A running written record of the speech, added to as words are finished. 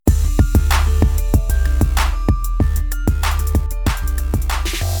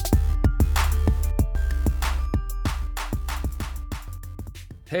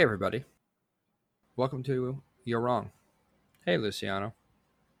Hey, everybody. Welcome to You're Wrong. Hey, Luciano.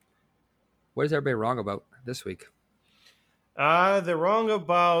 What is everybody wrong about this week? They're wrong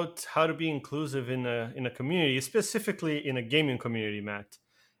about how to be inclusive in a community, specifically in a gaming community, Matt.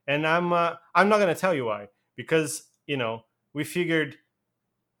 And I'm not going to tell you why, because we figured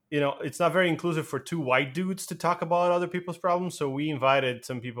it's not very inclusive for two white dudes to talk about other people's problems. So we invited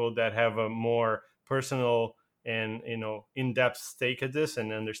some people that have a more personal and in depth stake at this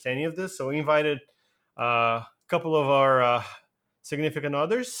and understanding of this. So we invited a couple of our significant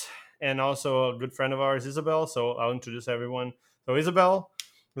others and also a good friend of ours, Isabel. So I'll introduce everyone. So Isabel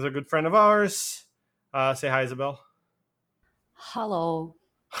is a good friend of ours. Say hi, Isabel. Hello.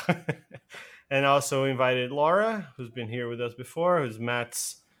 And also invited Laura, who's been here with us before, who's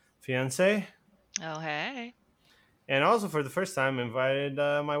Matt's fiance. Oh, hey. And also for the first time invited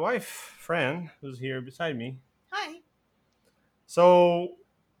my wife, Fran, who's here beside me. Hi. So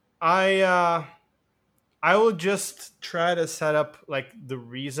I I will just try to set up like the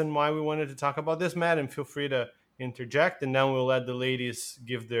reason why we wanted to talk about this, Matt, and feel free to interject, and then we'll let the ladies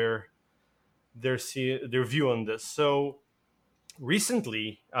give their view on this. So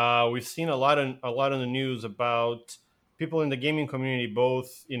recently, we've seen a lot on the news about people in the gaming community,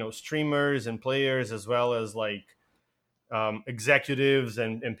 both streamers and players, as well as like executives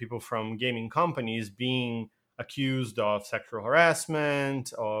and people from gaming companies being accused of sexual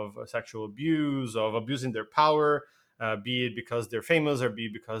harassment, of sexual abuse, of abusing their power, be it because they're famous or be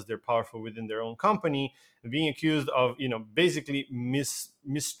it because they're powerful within their own company, being accused of basically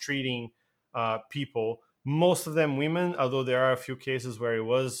mistreating people. Most of them women, although there are a few cases where it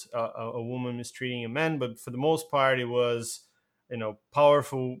was a woman mistreating a man, but for the most part, it was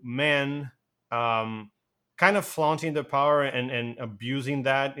powerful men. Kind of flaunting the power and abusing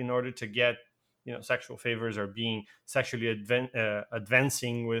that in order to get sexual favors or being sexually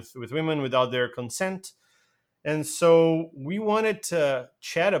advancing with women without their consent. And so we wanted to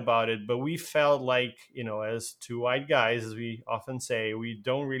chat about it, but we felt like as two white guys, as we often say, we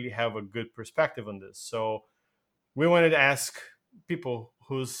don't really have a good perspective on this. So we wanted to ask people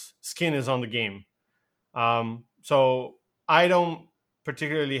whose skin is on the game. So I don't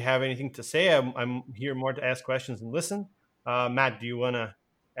particularly have anything to say. I'm here more to ask questions and listen. Matt, do you want to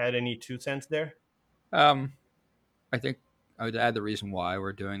add any 2 cents there? Um, I think I would add the reason why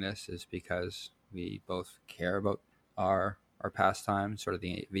we're doing this is because we both care about our pastime, sort of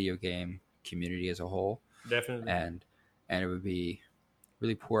the video game community as a whole, Definitely. and it would be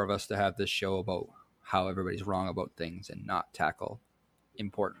really poor of us to have this show about how everybody's wrong about things and not tackle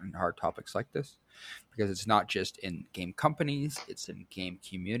important and hard topics like this, because it's not just in game companies, it's in game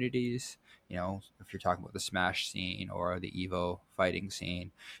communities. If you're talking about the Smash scene or the Evo fighting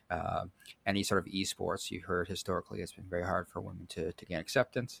scene, uh, any sort of esports, you heard historically it's been very hard for women to gain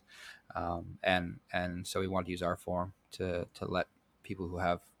acceptance, and so we want to use our forum to let people who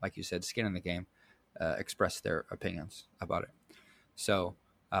have, like you said, skin in the game, express their opinions about it. So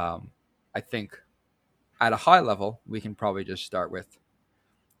I think at a high level, we can probably just start with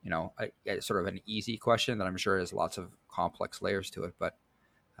sort of an easy question that I'm sure has lots of complex layers to it. But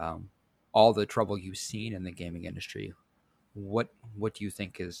all the trouble you've seen in the gaming industry, what do you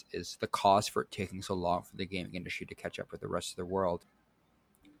think is the cause for it taking so long for the gaming industry to catch up with the rest of the world?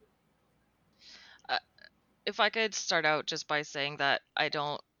 Uh, if I could start out just by saying that I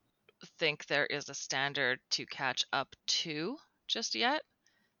don't think there is a standard to catch up to just yet,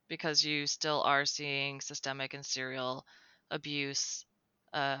 because you still are seeing systemic and serial abuse,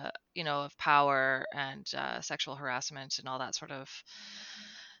 of power and sexual harassment and all that sort of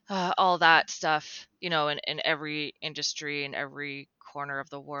all that stuff, in every industry in every corner of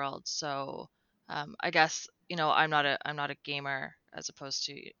the world. So I guess I'm not a gamer as opposed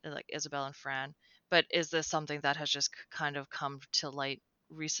to like Isabel and Fran, but is this something that has just kind of come to light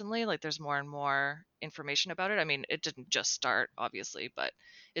recently? Like there's more and more information about it. I mean, it didn't just start, obviously, but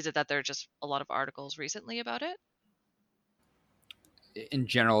is it that there are just a lot of articles recently about it? In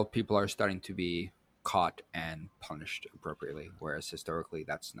general, people are starting to be caught and punished appropriately, whereas historically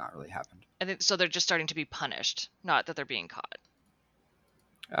that's not really happened. I think so. They're just starting to be punished, not that they're being caught.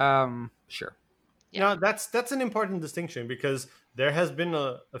 Sure. Yeah. That's an important distinction because there has been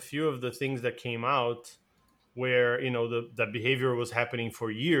a few of the things that came out where the behavior was happening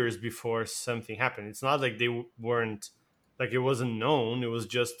for years before something happened. It's not like they weren't, like it wasn't known. It was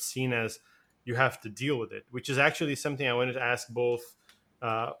just seen as you have to deal with it, which is actually something I wanted to ask both,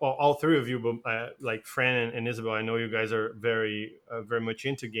 well, all three of you, but like Fran and Isabel. I know you guys are very much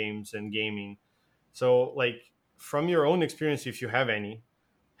into games and gaming. So like from your own experience, if you have any,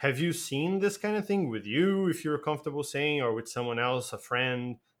 Have you seen this kind of thing with you, if you're comfortable saying, or with someone else, a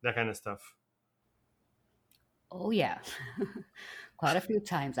friend, that kind of stuff? Oh yeah, quite a few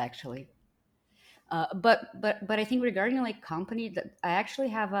times actually. But I think regarding like company, that I actually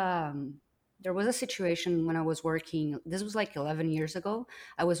have there was a situation when I was working. This was like 11 years ago.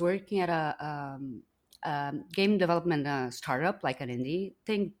 I was working at a game development startup, like an indie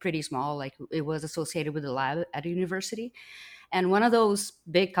thing, pretty small. Like it was associated with a lab at a university, and one of those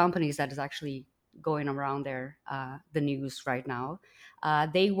big companies that is actually going around there, the news right now,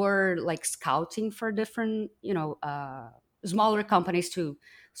 they were like scouting for different, smaller companies to,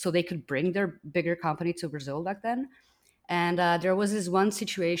 so they could bring their bigger company to Brazil back then. And there was this one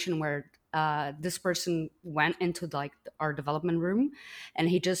situation where this person went into like our development room, and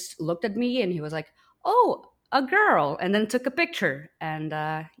he just looked at me and he was like, "Oh, a girl," and then took a picture. And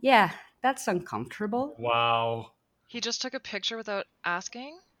yeah, that's uncomfortable. Wow. He just took a picture without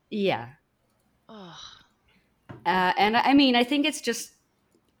asking? Yeah. Ugh. And I mean, I think it's just,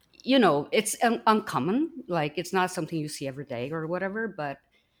 it's uncommon. Like, it's not something you see every day or whatever, but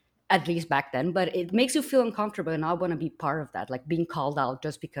at least back then. But it makes you feel uncomfortable and I want to be part of that, like being called out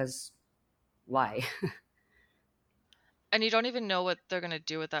just because. Why? And you don't even know what they're going to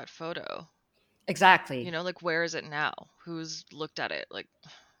do with that photo. Exactly. Like where is it now? Who's looked at it? Like,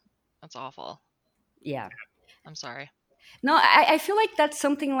 that's awful. Yeah. I'm sorry. No, I feel like that's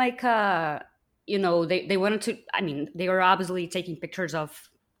something like, they wanted to, I mean, they were obviously taking pictures of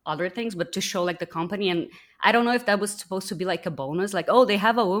other things, but to show like the company. And I don't know if that was supposed to be like a bonus, like, oh, they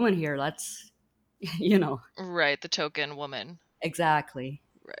have a woman here. Let's, you know, Right, the token woman. exactly.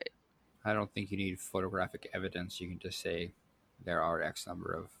 Right. I don't think you need photographic evidence. You can just say there are X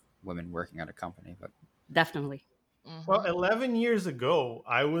number of women working at a company. But Definitely. Well, Hmm. 11 years ago,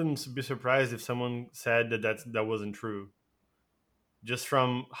 I wouldn't be surprised if someone said that wasn't true, just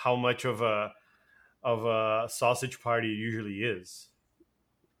from how much of a sausage party it usually is.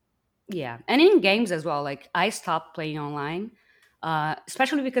 Yeah, and in games as well. Like I stopped playing online,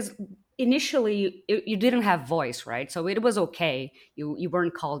 especially because initially you didn't have voice, right? So it was okay. You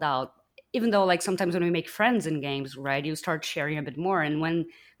weren't called out, even though like sometimes when we make friends in games, right, you start sharing a bit more, and when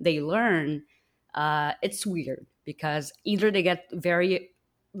they learn, it's weird because either they get very,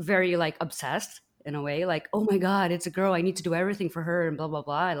 very like obsessed in a way, like oh my god, it's a girl, I need to do everything for her, and blah blah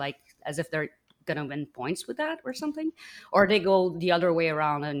blah, like as if they're gonna win points with that or something, or they go the other way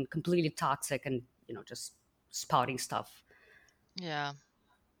around and completely toxic and just spouting stuff. Yeah.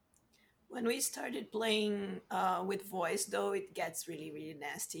 When we started playing with voice, though, it gets really, really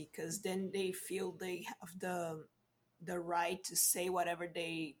nasty because then they feel they have the right to say whatever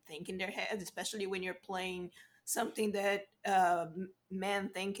they think in their head, especially when you're playing something that men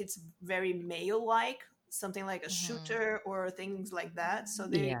think it's very male-like, something like a Hmm. shooter or things like that. So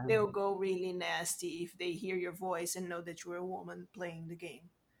Yeah. they'll go really nasty if they hear your voice and know that you're a woman playing the game.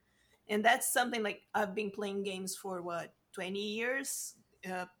 And that's something like I've been playing games for what 20 years,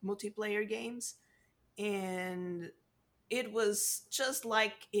 multiplayer games, and it was just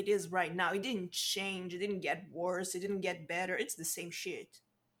like it is right now. It didn't change, it didn't get worse, it didn't get better, it's the same shit.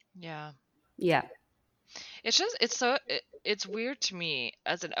 Yeah. Yeah. It's just it's weird to me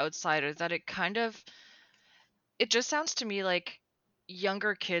as an outsider that it just sounds to me like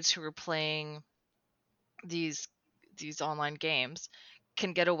younger kids who are playing these these online games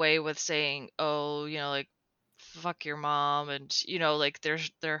can get away with saying, "Oh, like fuck your mom," and like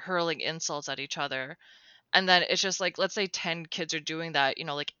they're hurling insults at each other. And then it's just like, let's say 10 kids are doing that,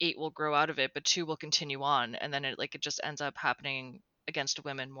 like 8 will grow out of it, but 2 will continue on, and then it just ends up happening against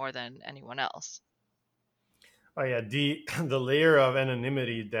women more than anyone else. Oh yeah, the the layer of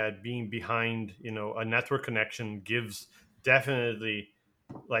anonymity that being behind a network connection gives definitely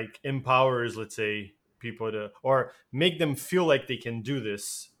like empowers, let's say, people to, or make them feel like they can do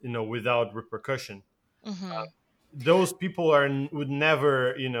this without repercussion. Mhm. Those people would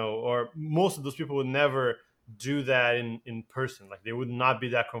never, or most of those people would never do that in person. Like they would not be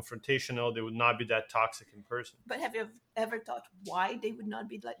that confrontational, they would not be that toxic in person. But have you ever thought why they would not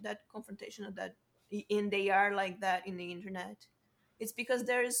be like that confrontational, that and they are like that in the internet? It's because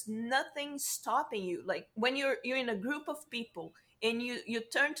there's nothing stopping you. Like when you're in a group of people and you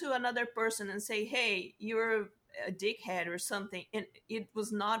turn to another person and say, "Hey, you're a dickhead" or something, and it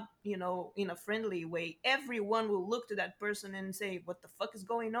was not, in a friendly way, everyone will look to that person and say, "What the fuck is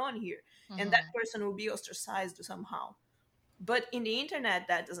going on here?" And that Mhm. person will be ostracized somehow. But in the internet,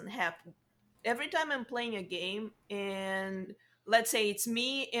 that doesn't happen. Every time I'm playing a game, and let's say it's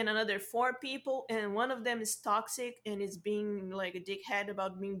me and another four people, and one of them is toxic and is being like a dickhead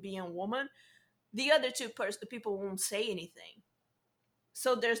about me being a woman, the other two people won't say anything.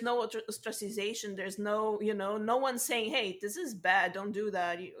 So there's no ostracization, there's no, no one saying, hey, this is bad, don't do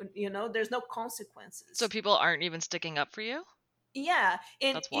that, there's no So consequences. people aren't even sticking up for you? Yeah,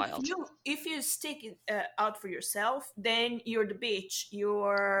 and That's if wild. you stick it out for yourself, then you're the bitch,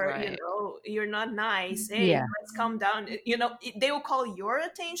 you're, Right. you're not nice, hey, Yeah. let's calm down, they will call your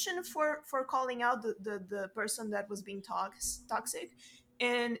attention for calling out the person that was being toxic,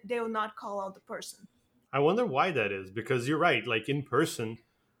 and they will not call out the person. I wonder why that is, because you're right. Like in person,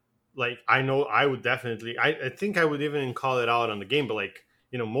 like I know I would definitely. I think I would even call it out on the game, but like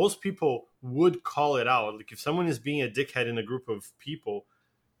most people would call it out. Like if someone is being a dickhead in a group of people,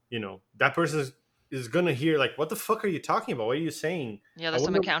 that person is gonna hear like, "What the fuck are you talking about? What are you saying?" Yeah, I there's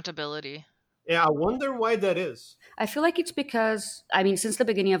some wonder. accountability. Yeah, I wonder why that is. I feel like it's because, I mean, since the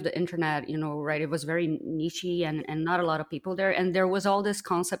beginning of the internet, right, it was very nichey, and not a lot of people there. And there was all this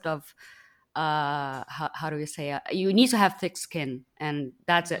concept of, how do you say, you need to have thick skin, and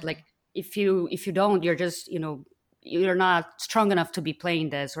that's it. Hmm. Like, if you don't, you're just, you're not strong enough to be playing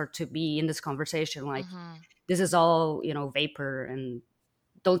this or to be in this conversation. Like, Hmm. this is all, vapor, and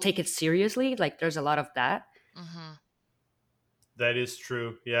don't take it seriously. Like, there's a lot of that. Hmm. That is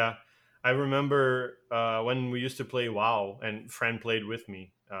true. Yeah, I remember when we used to play WoW, and friend played with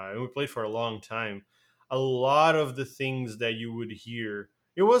me, and we played for a long time. A lot of the things that you would hear,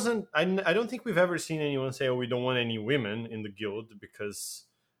 it wasn't. I don't think we've ever seen anyone say, "Oh, we don't want any women in the guild," because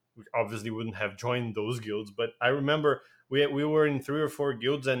we obviously wouldn't have joined those guilds. But I remember we were in 3 or 4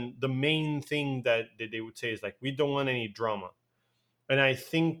 guilds, and the main thing that they would say is like, "We don't want any drama." And I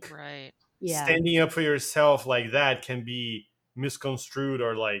think Right. Yeah. standing up for yourself like that can be misconstrued,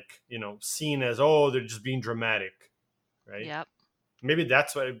 or like seen as, oh, they're just being dramatic, right? Yep. Maybe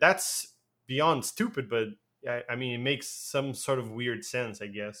that's beyond stupid, but I mean, it makes some sort of weird sense, I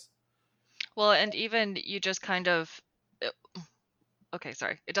guess. Well, and even you just kind of okay,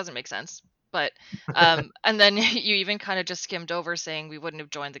 sorry, it doesn't make sense. But and then you even kind of just skimmed over saying we wouldn't have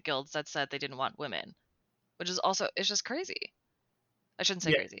joined the guilds that said they didn't want women, which is also it's just crazy. I shouldn't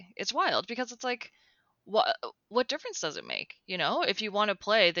say Yeah, crazy. It's wild because it's like what difference does it make? If you want to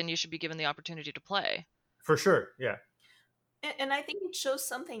play, then you should be given the opportunity to play. for sure. Yeah, And I think it shows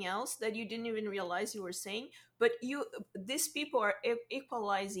something else that you didn't even realize you were saying. But these people are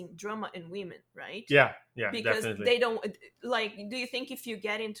equalizing drama and women, right? yeah, yeah, Because definitely. they don't like. Do you think if you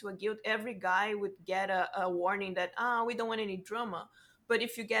get into a guild, every guy would get a warning that we don't want any drama? But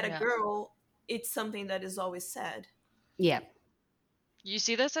if you get a Yeah. girl, it's something that is always said. Yeah. You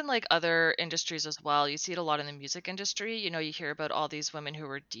see this in like other industries as well. You see it a lot in the music industry. You hear about all these women who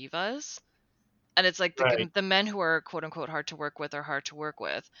are divas. And it's like Right. the men who are quote unquote hard to work with are hard to work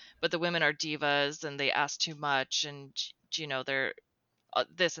with, but the women are divas and they ask too much and they're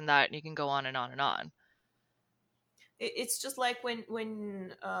this and that and you can go on and on and on. It's just like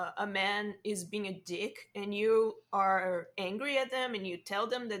when a man is being a dick and you are angry at them and you tell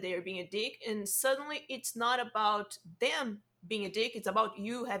them that they are being a dick, and suddenly it's not about them being a dick, it's about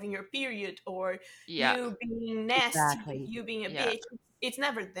you having your period, or Yeah. you being nasty, Exactly. you being a Yeah. bitch. It's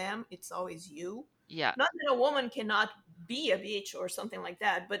never them, it's always you. Yeah. Not that a woman cannot be a bitch or something like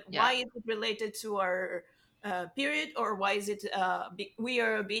that, but Yeah. why is it related to our period, or why is it we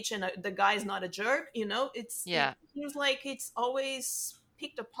are a bitch and the guy is not a jerk? It Yeah. seems like it's always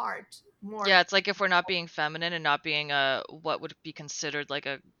picked apart more. Yeah, it's like if we're not being feminine and not being a what would be considered like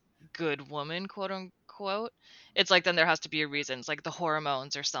a good woman, quote unquote, it's like then there has to be a reason. It's like the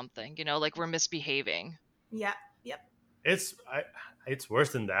hormones or something, like we're misbehaving. Yeah, yep, it's I, it's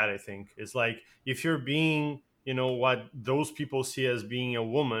worse than that. I think it's like if you're being, what those people see as being a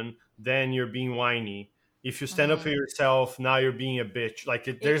woman, then you're being whiny. If you stand up for Hmm. yourself, now you're being a bitch. Like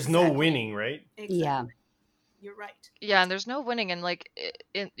there's no exactly, winning, right? Yeah. exactly. You're right. Yeah, and there's no winning. And like,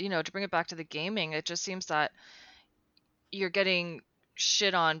 to bring it back to the gaming, it just seems that you're getting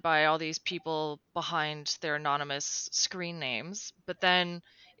shit on by all these people behind their anonymous screen names. But then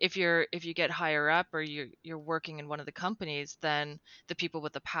if you get higher up or you're working in one of the companies, then the people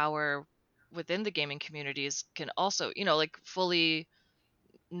with the power within the gaming communities can also, like fully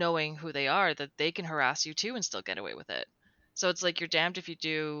knowing who they are, that they can harass you too and still get away with it. So it's like you're damned if you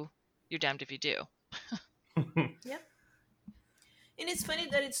do, you're damned if you do. Yep. And it's funny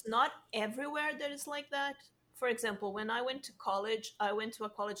that it's not everywhere that it's like that. For example, when I went to college, I went to a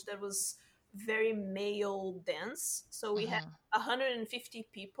college that was very male dense. So we had Hmm. 150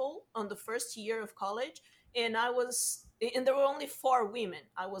 people on the first year of college, and there were only 4 women.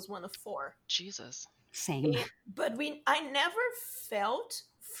 I was one of 4. Jesus. Same. But I never felt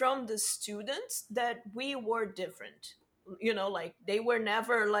from the students that we were different. like they were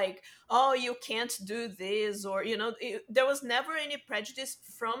never like, oh, you can't do this, or there was never any prejudice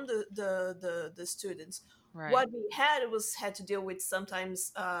from the students. Right. What we had to deal with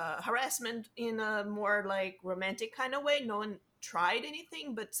sometimes harassment in a more like romantic kind of way. No one tried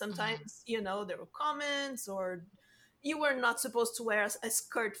anything, but Hmm. sometimes there were comments, or you were not supposed to wear a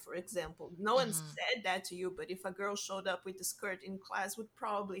skirt, for example. No one Hmm. said that to you, but if a girl showed up with a skirt in class, would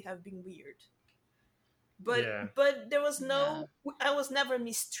probably have been weird. but Yeah. but there was Yeah. no I was never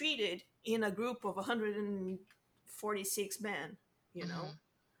mistreated in a group of 146 men, you know Hmm.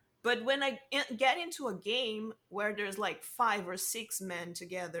 but when I get into a game where there's like 5 or 6 men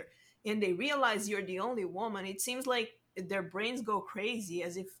together, and they realize you're the only woman, it seems like their brains go crazy,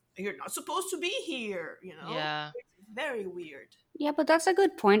 as if you're not supposed to be here. Yeah. It's very weird. Yeah, but that's a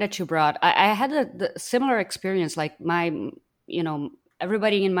good point that you brought. I had the similar experience. Like you know,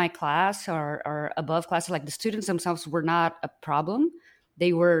 everybody in my class or above class, like the students themselves were not a problem.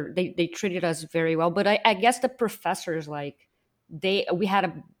 They treated us very well. But I guess the professors, like we had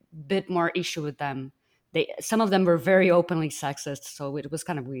a bit more issue with them. Some of them were very openly sexist, so it was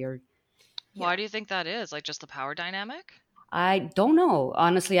kind of weird. Yeah. Why do you think that is? Like just the power dynamic? I don't know.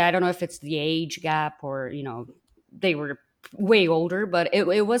 Honestly, I don't know if it's the age gap or, they were way older, but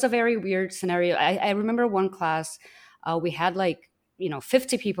it was a very weird scenario. I remember one class, we had like,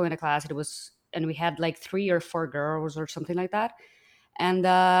 50 people in a class. And we had like 3 or 4 girls or something like that. And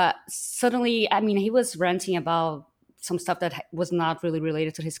suddenly, I mean, he was ranting about some stuff that was not really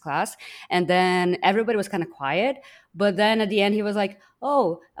related to his class. And then everybody was kind of quiet. But then at the end, he was like,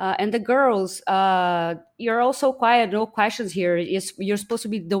 "Oh, and the girls, you're all so quiet, no questions here. You're supposed to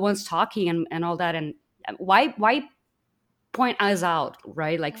be the ones talking and all that. And why point us out,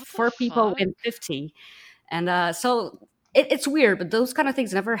 right? Like What the 4 people fuck? in 50." And so it's weird, but those kind of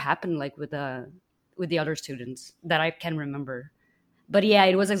things never happen like with the other students that I can remember. But yeah,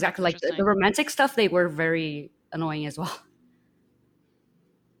 it was That's exactly like the interesting. romantic stuff. They were very annoying as well.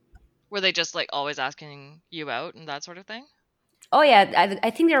 Were they just like always asking you out and that sort of thing? Oh yeah, I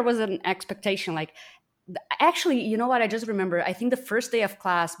think there was an expectation. Like, actually, you know what? I just remember. I think the first day of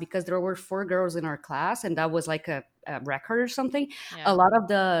class, because there were 4 girls in our class, and that was like a record or something. A Yeah. lot of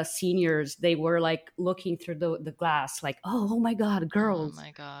the seniors, they were like looking through the glass, like, oh my god, Oh girls.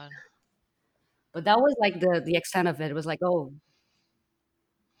 my god. But that was like the extent of it. It was like, oh,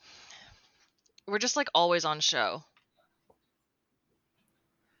 We're just like always on show.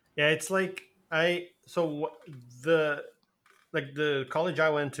 Yeah, it's like the the college I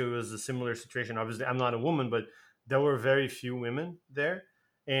went to was a similar situation. Obviously, I'm not a woman, but there were very few women there,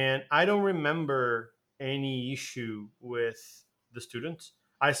 and I don't remember any issue with the students.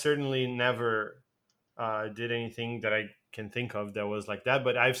 I certainly never did anything that I can think of that was like that.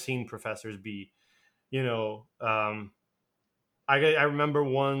 But I've seen professors be, you know, I remember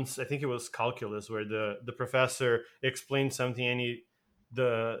once, I think it was calculus, where the professor explained something, and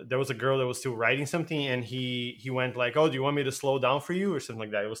there was a girl that was still writing something, and he went like, "Oh, do you want me to slow down for you?" or something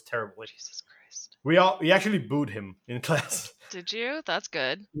like that. It was terrible. Like, Jesus Christ. we actually booed him in class. Did you? That's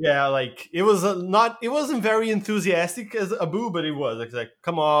good. Yeah, like it was not it wasn't very enthusiastic as a boo, but it was like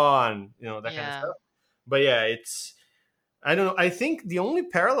come on, that kind of Yeah. stuff. But yeah, it's I don't know. I think the only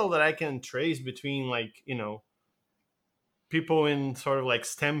parallel that I can trace between like people in sort of like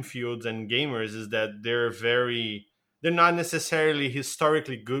STEM fields and gamers is that they're not necessarily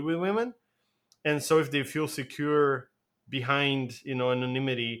historically good with women, and so if they feel secure behind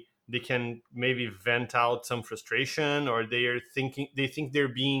anonymity, they can maybe vent out some frustration, or they think they're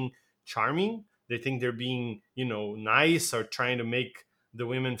being charming, they think they're being nice, or trying to make the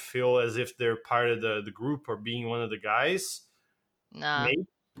women feel as if they're part of the group or being one of the guys. Nah. Maybe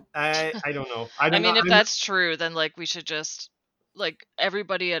I don't know. I I don't know. mean, if that's true, then like we should just like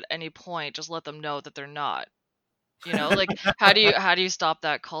everybody at any point just let them know that they're not. Like how do you stop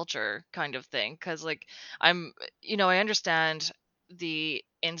that culture kind of thing? Cuz like I'm I understand the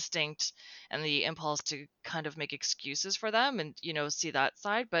instinct and the impulse to kind of make excuses for them and see that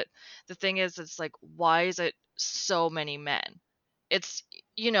side, but the thing is it's like why is it so many men? It's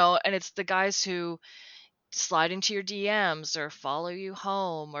and it's the guys who slide into your DMs or follow you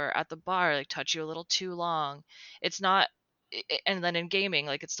home or at the bar, like touch you a little too long. It's not, and then in gaming,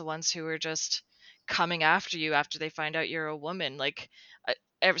 like it's the ones who are just coming after you after they find out you're a woman. Like,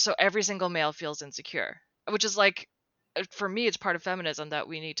 so every single male feels insecure, which is like, for me, it's part of feminism that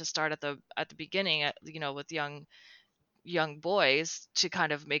we need to start at the beginning, with young boys to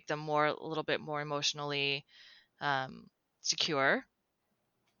kind of make them a little bit more emotionally um, secure,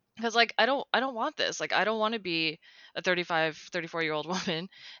 because like I don't want this. Like I don't want to be a 35, 34-year-old woman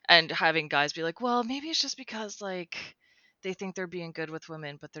and having guys be like, well, maybe it's just because like they think they're being good with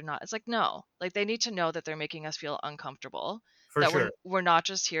women, but they're not. It's like, no, like they need to know that they're making us feel uncomfortable, For that sure. we're not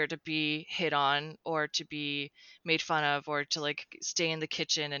just here to be hit on or to be made fun of or to like stay in the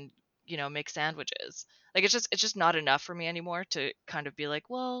kitchen and, make sandwiches. Like it's just not enough for me anymore to kind of be like,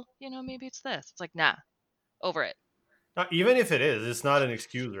 well, maybe it's this. It's like, nah, over it. Even if it is, it's not an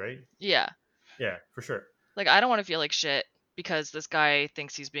excuse, right? Yeah. Yeah, for sure. Like I don't want to feel like shit because this guy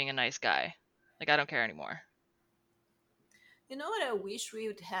thinks he's being a nice guy. Like I don't care anymore. You know what I wish we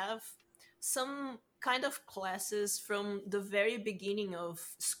would have? Some kind of classes from the very beginning of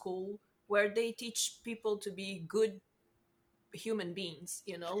school where they teach people to be good human beings,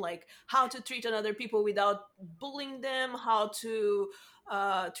 like how to treat another people without bullying them, how to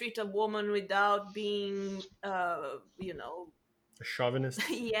treat a woman without being A chauvinist.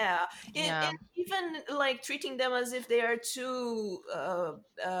 yeah, Yeah. and even like treating them as if they are too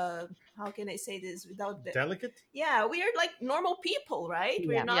how can I say this without the Delicate? yeah, we are like normal people, right?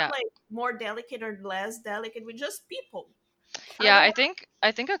 We're Yeah. not Yeah. like more delicate or less delicate, we're just people. Yeah, I Otherwise, think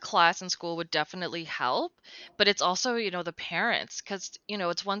I think a class in school would definitely help, but it's also, the parents, cuz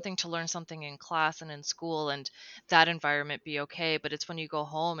it's one thing to learn something in class and in school and that environment be okay, but it's when you go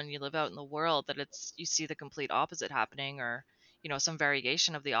home and you live out in the world that you see the complete opposite happening or, some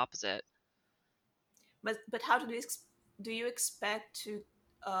variation of the opposite. but how do you expect to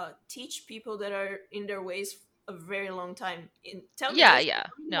teach people that are in their ways a very long time? Tell me Yeah, this. yeah. I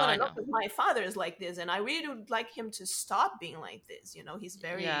really No, want I to know know. because my father is like this, and I really would like him to stop being like this. He's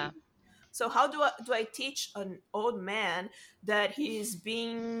Yeah. very. So how do I teach an old man that he's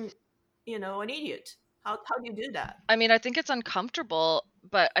being, an idiot? How do you do that? I mean, I think it's uncomfortable,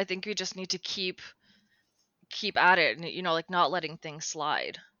 but I think we just need to keep at it and like not letting things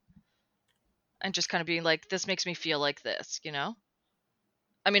slide and just kind of being like this makes me feel like this.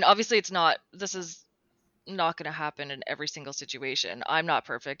 I mean, obviously this is not going to happen in every single situation. I'm not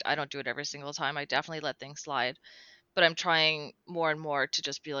perfect. I don't do it every single time. I definitely let things slide, but I'm trying more and more to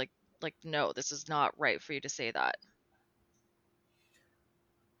just be like no, this is not right for you to say that.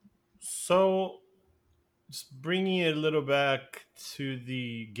 So, just bringing it a little back to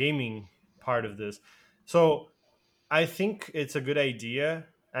the gaming part of this. So, I think it's a good idea,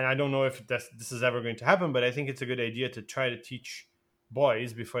 and I don't know if this is ever going to happen, but I think it's a good idea to try to teach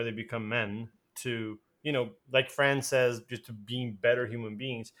boys before they become men to, like Fran says, just to being better human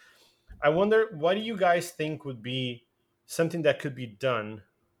beings. I wonder, what do you guys think would be something that could be done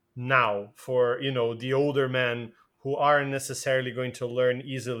now for, the older men who aren't necessarily going to learn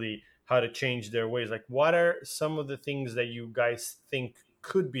easily how to change their ways? Like, what are some of the things that you guys think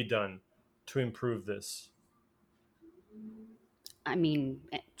could be done to improve this? I mean,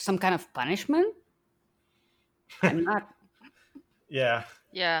 some kind of punishment. I'm not. Yeah.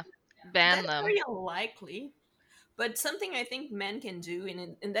 Yeah, ban That's them. very unlikely. But something I think men can do,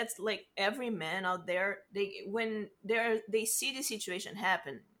 and that's like every man out there, they see the situation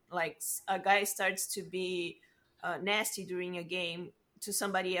happen, like a guy starts to be nasty during a game to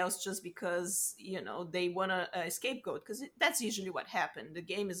somebody else just because they want a scapegoat, because that's usually what happened. The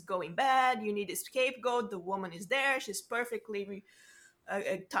game is going bad, you need a scapegoat, the woman is there, she's perfectly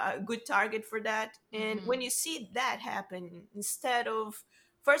good target for that. And Hmm. when you see that happen, instead of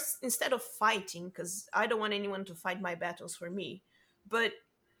fighting, because I don't want anyone to fight my battles for me, but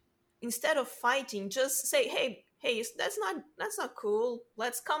instead of fighting, just say, hey, that's not cool,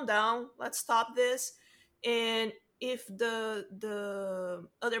 let's calm down, let's stop this. And if the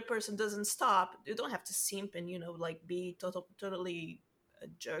other person doesn't stop, you don't have to simp and like be totally a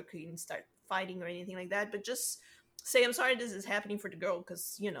jerk and start fighting or anything like that, but just say, I'm sorry this is happening for the girl,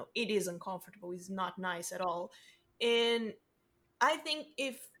 because it is uncomfortable, it's not nice at all. And I think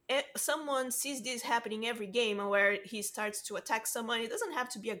if someone sees this happening every game, where he starts to attack someone, it doesn't have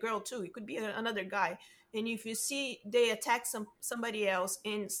to be a girl too, it could be another guy. And if you see they attack somebody else,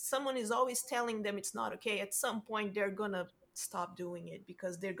 and someone is always telling them it's not okay, at some point they're gonna stop doing it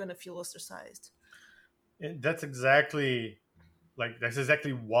because they're gonna feel ostracized. That's exactly that's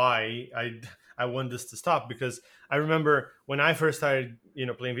exactly why I want this to stop, because I remember when I first started,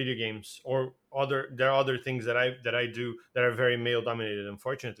 playing video games, or there are other things that I do that are very male dominated,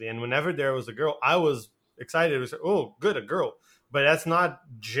 unfortunately. And whenever there was a girl, I was excited. It was, oh, good, a girl. But that's not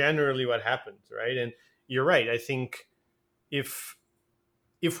generally what happens, right? And you're right. I think if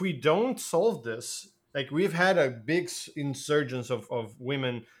we don't solve this, like, we've had a big insurgence of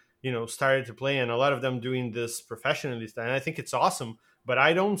women, started to play, and a lot of them doing this professionally, and I think it's awesome. But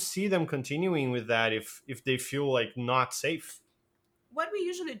I don't see them continuing with that if they feel like not safe. What we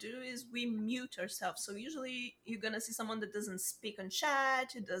usually do is we mute ourselves. So usually you're gonna see someone that doesn't speak on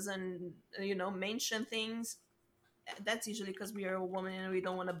chat, who doesn't mention things, that's usually because we are a woman and we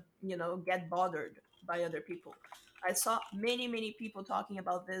don't want to, get bothered by other people. I saw many people talking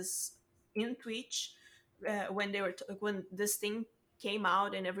about this in Twitch, when when this thing came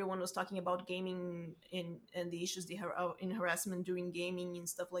out and everyone was talking about gaming and the issues in harassment during gaming and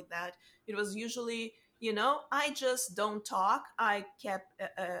stuff like that. It was usually, I just don't talk. I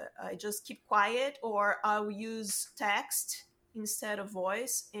just keep quiet, or I'll use text instead of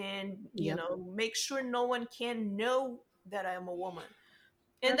voice, and Yep. make sure no one can know that I'm a woman.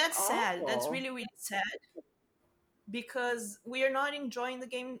 And That's that's sad. That's awful. really sad, because we are not enjoying the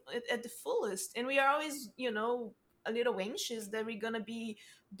game at the fullest, and we are always, a little anxious that we're gonna be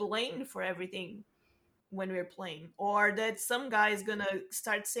blamed for everything when we're playing, or that some guy is gonna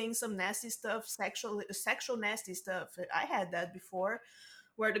start saying some nasty stuff, sexual nasty stuff. I had that before,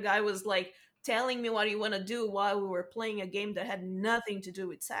 where the guy was like telling me what he want to do while we were playing a game that had nothing to do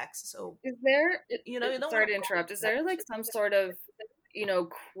with sex. So, Is there, you don't want sorry to to go interrupt, is there. there like some sort of,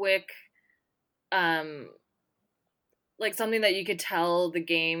 quick, um, like something that you could tell the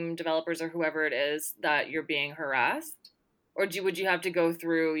game developers or whoever it is that you're being harassed? Or would you have to go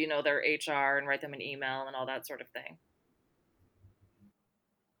through, their HR and write them an email and all that sort of thing?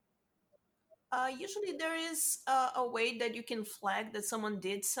 Usually there is a way that you can flag that someone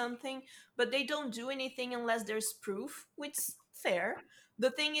did something, but they don't do anything unless there's proof, which is fair.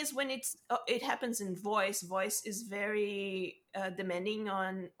 The thing is, when it happens in voice, voice is very demanding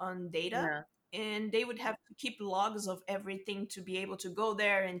on data, Yeah. and they would have to keep logs of everything to be able to go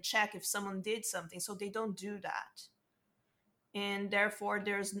there and check if someone did something. So they don't do that, and therefore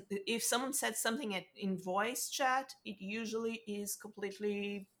there's if someone said something in voice chat, it usually is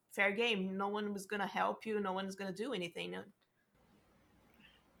completely fair game. No one was going to help you, no one is going to do anything.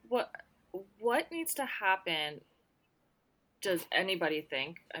 What what needs to happen, does anybody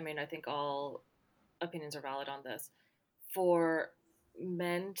think? I mean, I think all opinions are valid on this, for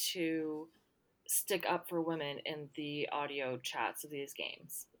men to stick up for women in the audio chats of these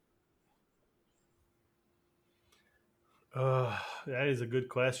games? That is a good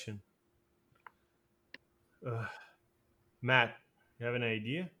question. Uh, Matt, you have an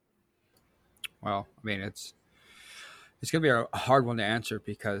idea? Well, I mean, it's going to be a hard one to answer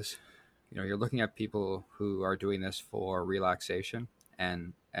because you're looking at people who are doing this for relaxation,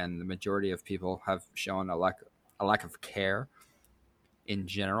 and the majority of people have shown a lack of care in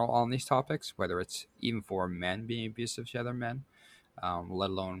general on these topics, whether it's even for men being abusive to other men, let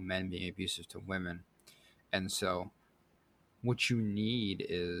alone men being abusive to women. And so, what you need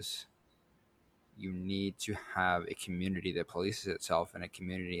to have a community that polices itself and a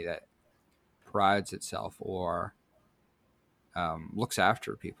community that prides itself or looks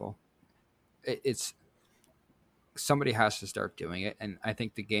after people. It's somebody has to start doing it, and I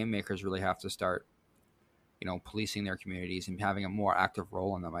think the game makers really have to start, policing their communities and having a more active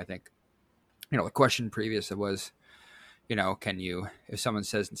role in them. I think, the question previous was, can you, if someone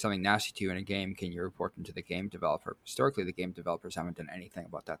says something nasty to you in a game, can you report them to the game developer? Historically, the game developers haven't done anything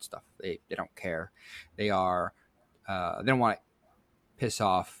about that stuff. They don't care. They don't want to piss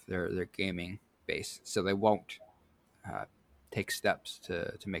off their gaming base, so they won't take steps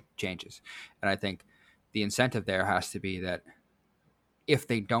to make changes. And I think the incentive there has to be that if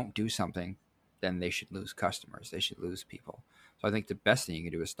they don't do something, then they should lose customers. They should lose people. So I think the best thing you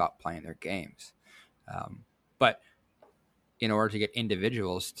can do is stop playing their games. But in order to get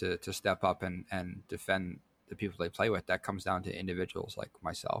individuals to step up and defend the people they play with, that comes down to individuals like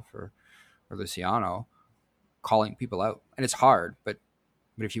myself or Luciano calling people out. And it's hard, but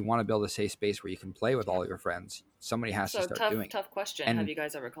if you want to build a safe space where you can play with all your friends, somebody has to So start doing it. tough question. And Have you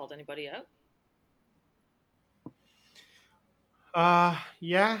guys ever called anybody out?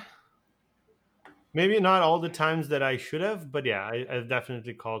 Yeah. Maybe not all the times that I should have, but yeah, I've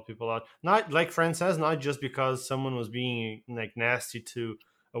definitely called people out. Not like Fran says, not just because someone was being like nasty to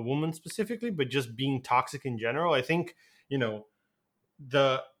a woman specifically, but just being toxic in general. I think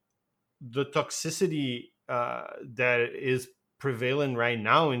the the toxicity that is prevalent right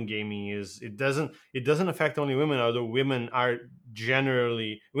now in gaming is it doesn't affect only women, although women are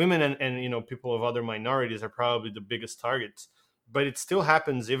generally women and people of other minorities are probably the biggest targets, but it still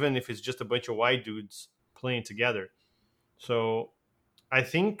happens even if it's just a bunch of white dudes playing together. So I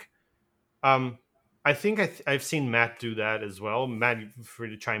think um I've seen Matt do that as well. Matt, feel free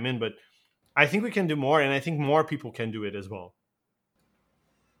to chime in, but I think we can do more, and I think more people can do it as well.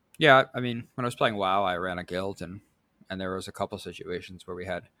 yeah, I mean, when I was playing WoW, I ran a guild, and there was a couple situations where we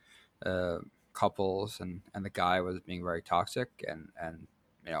had uh, couples, and the guy was being very toxic, and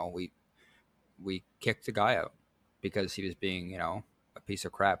we kicked the guy out because he was being a piece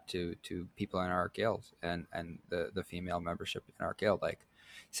of crap to people in our guild and the female membership in our guild, like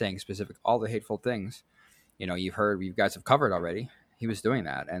saying specific all the hateful things. You've heard, you guys have covered already. He was doing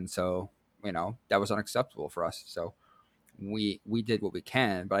that, and so that was unacceptable for us. So we did what we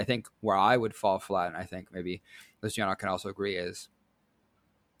can. But I think where I would fall flat, and I think maybe Luciano can also agree, is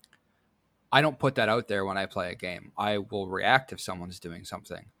I don't put that out there when I play a game. I will react if someone's doing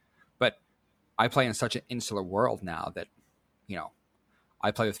something, but I play in such an insular world now that I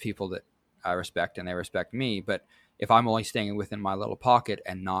play with people that I respect and they respect me. But if I'm only staying within my little pocket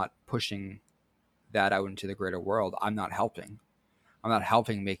and not pushing that out into the greater world, I'm not helping. I'm not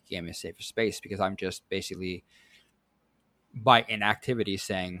helping make a game a safer space, because I'm just basically, by inactivity,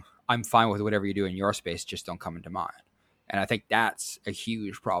 saying I'm fine with whatever you do in your space, just don't come into mine. And I think that's a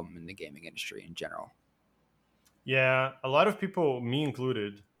huge problem in the gaming industry in general. Yeah, a lot of people, me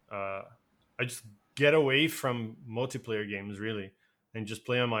included, I just get away from multiplayer games really and just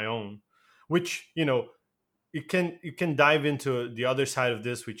play on my own. Which you can dive into the other side of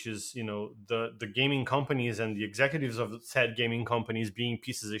this, which is the gaming companies and the executives of said gaming companies being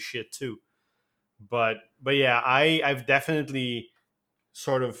pieces of shit too. But yeah, I've definitely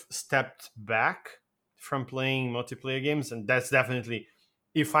sort of stepped back from playing multiplayer games, and that's definitely,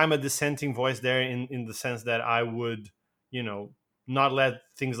 if I'm a dissenting voice there, in the sense that I would you know not let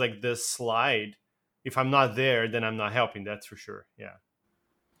things like this slide. If I'm not there, then I'm not helping, that's for sure. Yeah.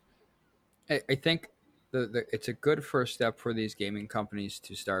 I think it's a good first step for these gaming companies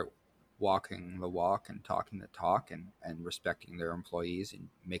to start walking the walk and talking the talk, and respecting their employees and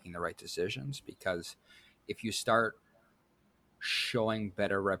making the right decisions. Because if you start showing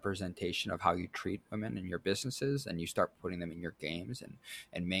better representation of how you treat women in your businesses, and you start putting them in your games,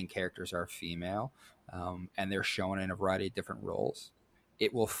 and main characters are female, and they're shown in a variety of different roles,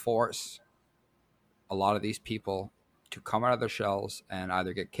 it will force a lot of these people to come out of their shells and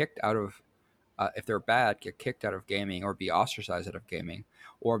either get kicked out of, if they're bad, get kicked out of gaming or be ostracized out of gaming,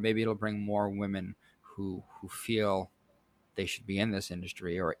 or maybe it'll bring more women who feel they should be in this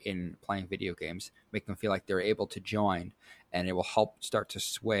industry or in playing video games, make them feel like they're able to join, and it will help start to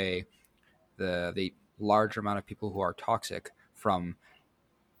sway the larger amount of people who are toxic from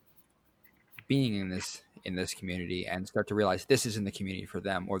being in this community, and start to realize this isn't the community for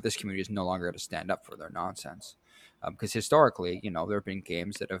them, or this community is no longer going to stand up for their nonsense. Because historically, there have been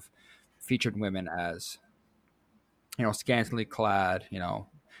games that have featured women as scantily clad.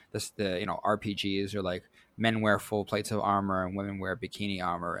 The RPGs are like men wear full plates of armor and women wear bikini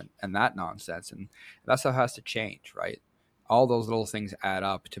armor, and that nonsense. And that stuff has to change, right? All those little things add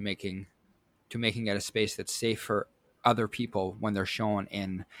up to making it a space that's safe for other people when they're shown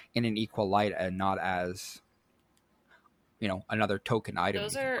in an equal light, and not as another token item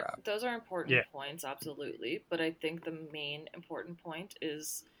Those you can are grab. those are important Yeah. points, absolutely. But I think the main important point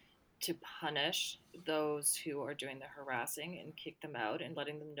is to punish those who are doing the harassing and kick them out, and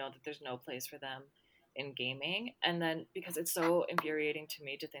letting them know that there's no place for them in gaming. And then, because it's so infuriating to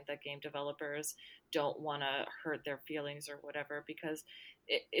me to think that game developers don't want to hurt their feelings or whatever, because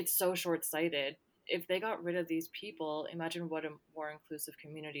it's so short-sighted. If they got rid of these people, imagine what a more inclusive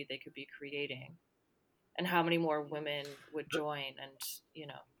community they could be creating, and how many more women would join. And you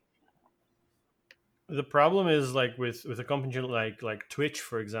know The problem is, like, with a company like Twitch,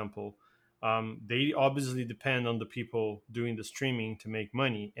 for example. They obviously depend on the people doing the streaming to make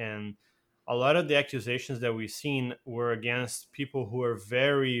money, and a lot of the accusations that we've seen were against people who are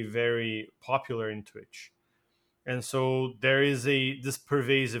very, very popular in Twitch. And so there is this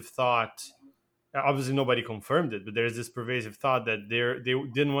pervasive thought. Obviously nobody confirmed it, but there's this pervasive thought that they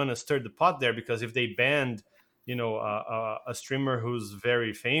didn't want to stir the pot there, because if they banned a streamer who's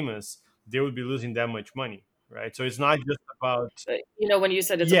very famous, they would be losing that much money, right? So it's not just about. but, when you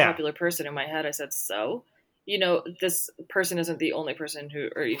said it's a Yeah. popular person, in my head I said, so this person isn't the only person who,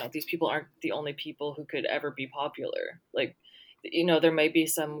 or these people aren't the only people who could ever be popular. Like, there might be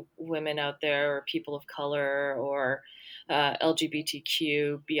some women out there, or people of color, or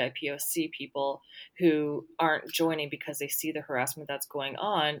LGBTQ, BIPOC people who aren't joining because they see the harassment that's going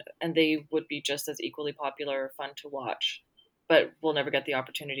on, and they would be just as equally popular or fun to watch, but we'll never get the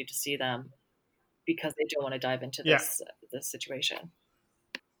opportunity to see them because they don't want to dive into Yeah, this situation.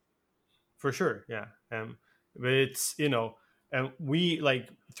 for sure. Yeah. But it's, and we, like,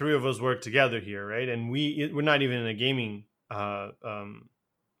 three of us work together here, right? And we're not even in a gaming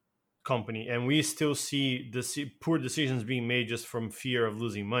company, and we still see poor decisions being made just from fear of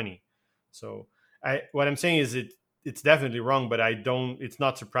losing money. So what I'm saying is, it's definitely wrong, but it's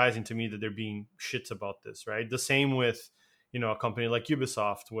not surprising to me that they're being shits about this, right? The same with a company like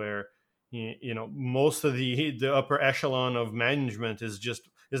Ubisoft, where most of the upper echelon of management is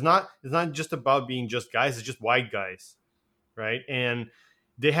not just about being just guys. It's just white guys, right? And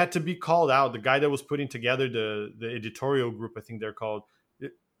they had to be called out. The guy that was putting together the editorial group, I think they're called,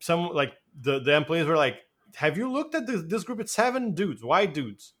 some like the employees were like, have you looked at this group? It's 7 dudes, white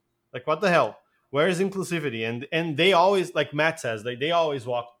dudes. Like, what the hell? Where is inclusivity? And they always, like Matt says, they always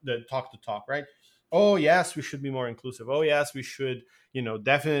talk the talk, right? Oh yes, we should be more inclusive. Oh yes, we should,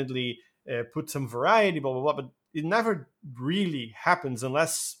 definitely put some variety, blah blah blah. But it never really happens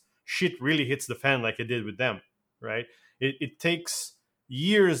unless shit really hits the fan, like it did with them, right? It takes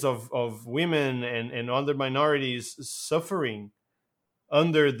years of women and other minorities suffering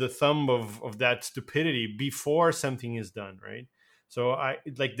under the thumb of that stupidity before something is done, right? So I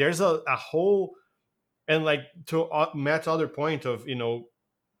like there's a whole, and like to Matt's other point of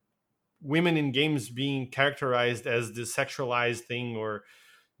women in games being characterized as this sexualized thing or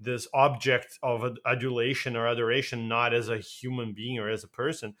this object of adulation or adoration, not as a human being or as a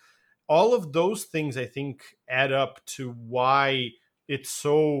person. All of those things, I think, add up to why it's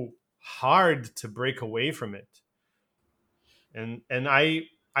so hard to break away from it. And I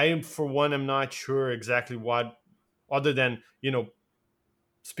am, for one, I'm not sure exactly what, other than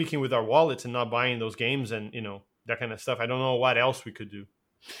speaking with our wallets and not buying those games and that kind of stuff. I don't know what else we could do.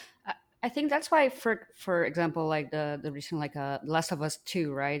 I think that's why, for example, like the recent like Last of Us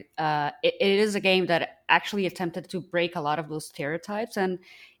 2, right? It is a game that actually attempted to break a lot of those stereotypes, and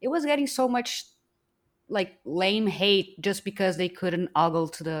it was getting so much like lame hate just because they couldn't ogle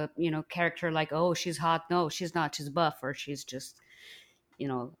to the character, like, oh, she's hot, no she's not, she's buff, or she's just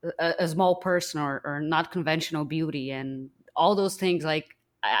a small person, or not conventional beauty, and all those things. Like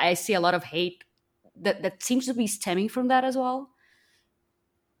I see a lot of hate that seems to be stemming from that as well.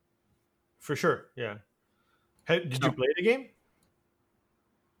 For sure, yeah. Hey, did you So play the game,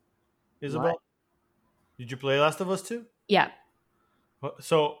 What? Isabel? Did you play Last of Us 2? Yeah.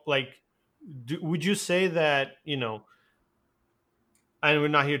 So, like, would you say that, and we're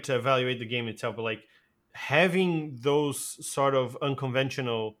not here to evaluate the game itself, but like having those sort of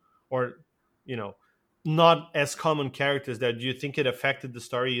unconventional or, you know, not as common characters, that do you think it affected the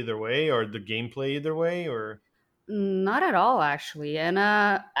story either way or the gameplay either way, or? Not at all, actually. And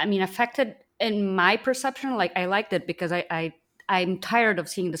I mean, affected in my perception. Like, I liked it because I'm tired of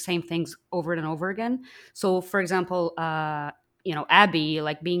seeing the same things over and over again. So, for example, Abby,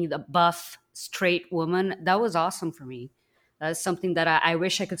 like being the buff straight woman, that was awesome for me. That's something that I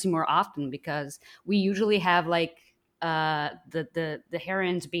wish I could see more often, because we usually have like the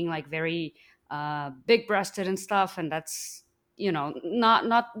heroines being like very big breasted and stuff, and that's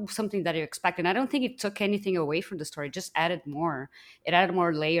not something that you expect. And I don't think it took anything away from the story, just added more. It added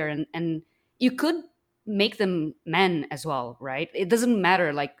more layer, and you could make them men as well, right? It doesn't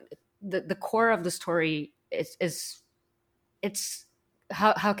matter. Like the core of the story is it's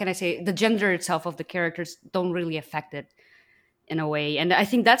how can I say, the gender itself of the characters don't really affect it in a way. And I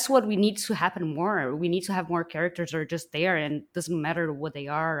think that's what we need to happen more. We need to have more characters that are just there, and it doesn't matter what they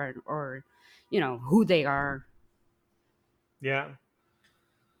are, or who they are. Yeah.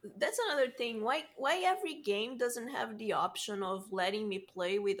 That's another thing. Why every game doesn't have the option of letting me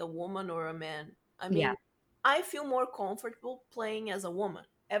play with a woman or a man? I Yeah. mean, I feel more comfortable playing as a woman.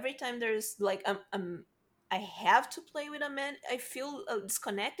 Every time there's like I have to play with a man, I feel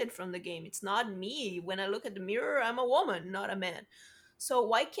disconnected from the game. It's not me. When I look at the mirror, I'm a woman, not a man. So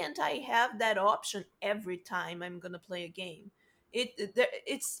why can't I have that option every time I'm gonna play a game? It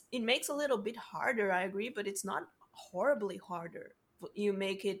makes a little bit harder, I agree, but it's not horribly harder. You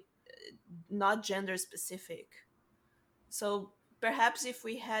make it not gender specific. So perhaps if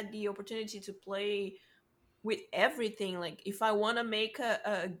we had the opportunity to play with everything, like if I want to make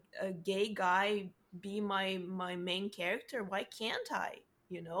a gay guy be my main character, why can't I?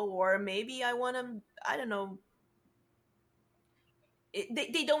 Or maybe I want to, I don't know.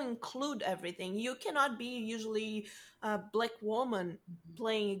 They don't include everything. You cannot be usually a black woman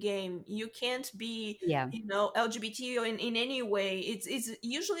playing a game. You can't be, Yeah. LGBT in any way. It's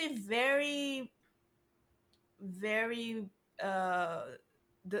usually very, very uh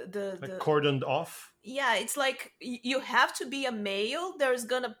Like the cordoned off. yeah, it's like you have to be a male. There's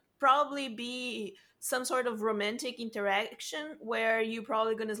gonna probably be some sort of romantic interaction where you're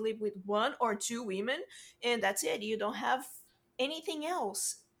probably gonna sleep with one or two women, and that's it. You don't have anything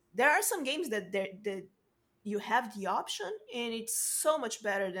else. There are some games that you have the option, and it's so much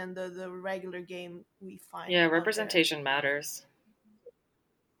better than the regular game we find Yeah, out there. representation matters.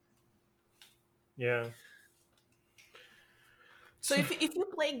 Yeah. So if you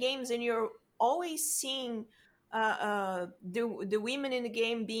play games and you're always seeing the women in the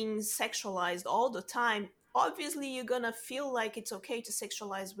game being sexualized all the time, obviously you're gonna feel like it's okay to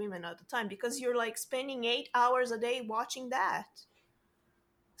sexualize women all the time because you're like spending 8 hours a day watching that.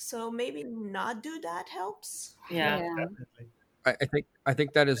 So maybe not do that helps. Yeah. Yeah. Definitely. I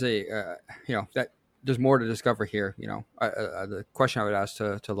think that is a that there's more to discover here. The question I would ask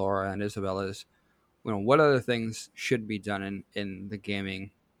to Laura and Isabel is, what other things should be done in the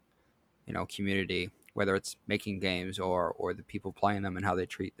gaming community, whether it's making games or the people playing them and how they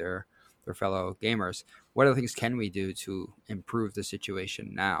treat their fellow gamers. What other things can we do to improve the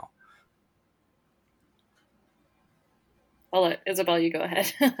situation now? I'll let Isabel, you go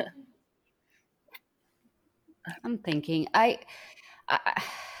ahead. I'm thinking. I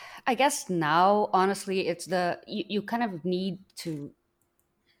I guess now, honestly, it's you kind of need to,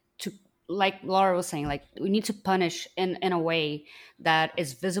 like Laura was saying, like we need to punish in a way that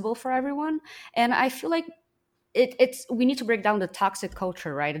is visible for everyone. And I feel like it's we need to break down the toxic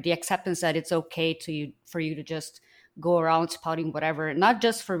culture, right? The acceptance that it's okay for you to just go around spouting whatever, not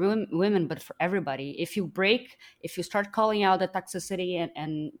just for women but for everybody. If you start calling out the toxicity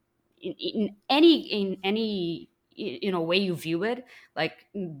and in any way you view it, like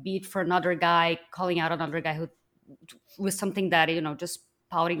be it for another guy calling out another guy who with something that just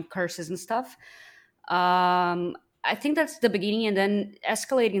pouting curses and stuff. I think that's the beginning, and then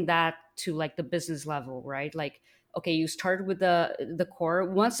escalating that to like the business level, right? Like, okay, you start with the core.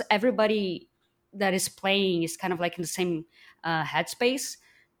 Once everybody that is playing is kind of like in the same headspace,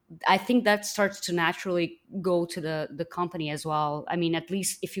 I think that starts to naturally go to the company as well. I mean, at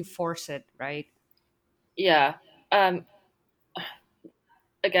least if you force it, right? Yeah. Um,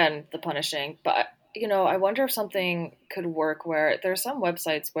 Again, the punishing, but I wonder if something could work where there's some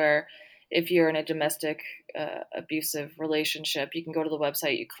websites where if you're in a domestic abusive relationship, you can go to the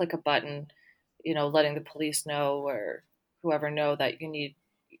website, you click a button, letting the police know or whoever know that you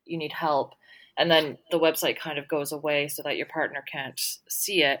need help, and then the website kind of goes away so that your partner can't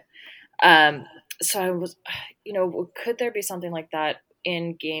see it. Um, so I was, could there be something like that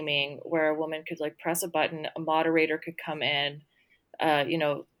in gaming where a woman could like press a button, a moderator could come in, uh, you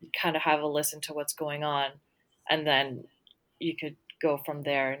know, kind of have a listen to what's going on, and then you could go from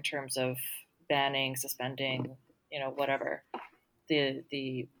there in terms of banning, suspending, whatever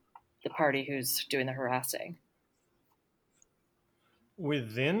the party who's doing the harassing.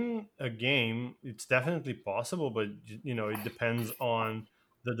 Within a game, it's definitely possible, but it depends on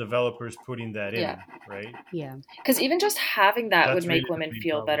the developers putting that Yeah. in, right? Yeah. Because even just having that would That's make really the women main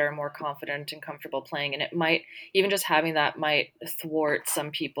feel problem. better, more confident, and comfortable playing. And it might, even just having that might thwart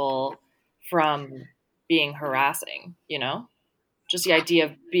some people from being harassing, Just the idea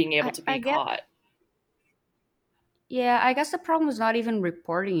of being able to I be guess. caught. Yeah, I guess the problem is not even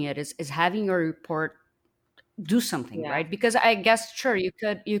reporting it, is having your report do something, Yeah. right? Because I guess sure you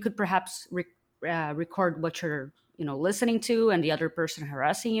could perhaps record what you're listening to and the other person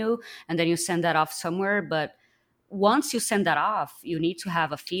harassing you, and then you send that off somewhere. But once you send that off, you need to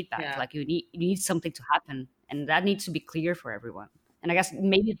have a feedback. Yeah. Like you need something to happen, and that needs to be clear for everyone. And I guess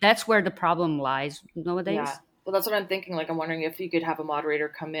maybe that's where the problem lies Yeah. nowadays. Well, that's what I'm thinking. Like, I'm wondering if you could have a moderator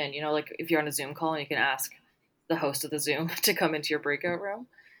come in, like if you're on a Zoom call and you can ask the host of the Zoom to come into your breakout room.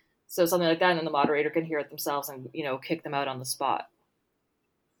 So something like that. And then the moderator can hear it themselves and, kick them out on the spot.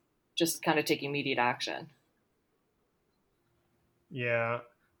 Just kind of take immediate action. Yeah,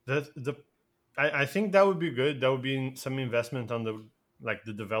 I think that would be good. That would be some investment on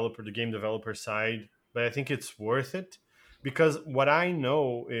the game developer side, but I think it's worth it because what I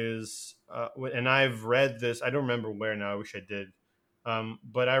know is, and I've read this. I don't remember where now. I wish I did,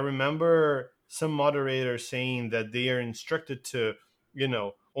 but I remember some moderator saying that they are instructed to,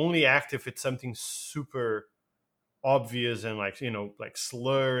 only act if it's something super obvious and like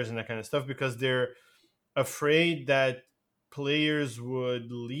slurs and that kind of stuff because they're afraid that players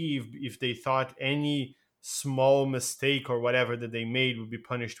would leave if they thought any small mistake or whatever that they made would be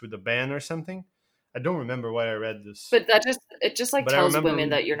punished with a ban or something. I don't remember why I read this, But it just like but I tells remember women reading.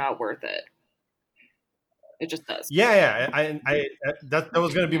 that you're not worth it. It just does. Yeah, yeah. That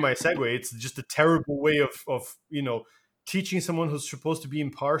was going to be my segue. It's just a terrible way of teaching someone who's supposed to be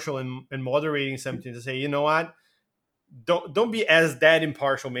impartial and moderating something to say, you know what, don't be as that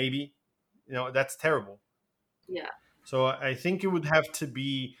impartial. Maybe that's terrible. Yeah. So I think it would have to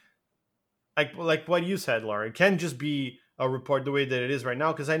be like what you said, Laura. It can't just be a report the way that it is right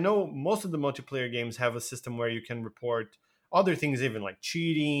now, because I know most of the multiplayer games have a system where you can report other things, even like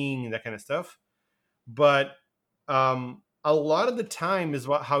cheating and that kind of stuff. But a lot of the time is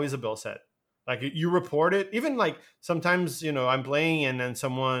how Isabel said. Like you report it, even like sometimes I'm playing and then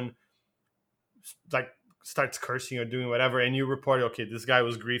someone like starts cursing or doing whatever, and you report, okay, this guy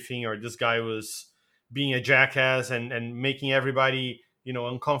was griefing or this guy was being a jackass and making everybody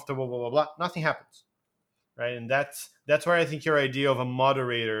uncomfortable, blah blah blah, nothing happens, right? And that's where I think your idea of a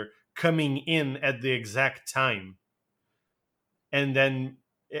moderator coming in at the exact time, and then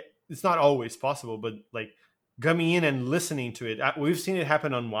it's not always possible, but like coming in and listening to it. We've seen it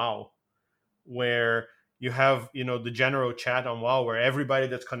happen on WoW, where you have the general chat on WoW where everybody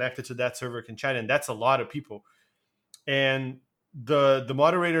that's connected to that server can chat, and that's a lot of people, and the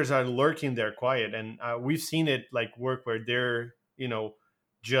moderators are lurking there quiet, and we've seen it like work where they're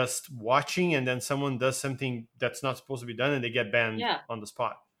just watching, and then someone does something that's not supposed to be done and they get banned Yeah. on the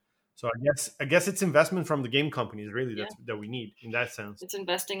spot. So I guess it's investment from the game companies really Yeah. that we need in that sense, It's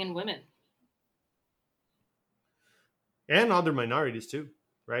investing in women. and other minorities too,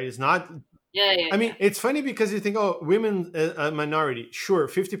 right? It's not. Yeah, I mean, yeah. it's funny because you think, oh, women a minority. Sure,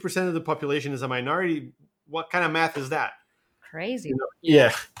 50% of the population is a minority. What kind of math is that? Crazy.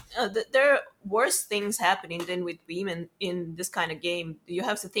 Yeah. There are worse things happening than with women in this kind of game. You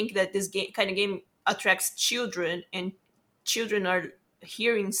have to think that this kind of game attracts children, and children are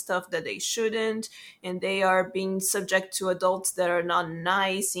hearing stuff that they shouldn't, and they are being subject to adults that are not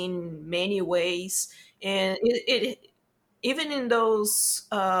nice in many ways. And it even in those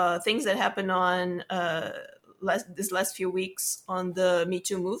things that happened on this last few weeks on the Me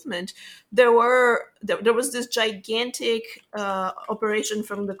Too movement, there was this gigantic operation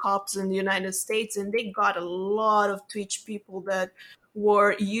from the cops in the United States, and they got a lot of Twitch people that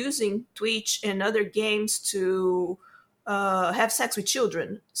were using Twitch and other games to have sex with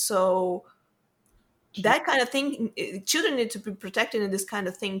children. So that kind of thing, children need to be protected in this kind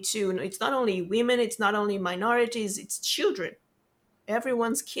of thing too. It's not only women, it's not only minorities, it's children.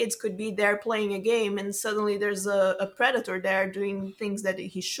 Everyone's kids could be there playing a game, and suddenly there's a predator there doing things that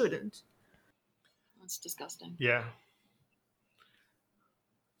he shouldn't. That's disgusting. Yeah.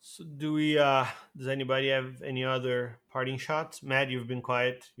 So does anybody have any other parting shots? Matt, you've been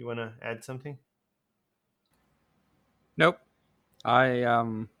quiet. You want to add something? Nope.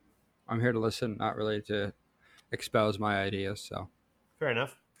 I'm here to listen, not really to espouse my ideas. So Fair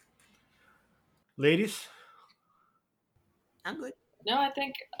enough. Ladies? I'm good. No,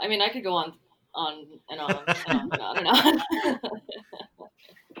 I mean, I could go on and on and on and on and on.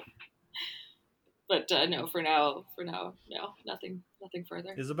 But no, for now, no, nothing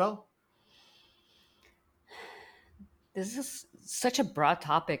further. Isabel? This is such a broad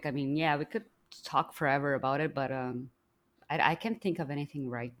topic. I mean, yeah, we could talk forever about it, but I can't think of anything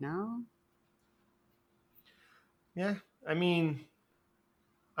right now. Yeah. I mean,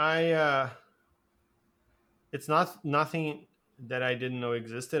 it's nothing that I didn't know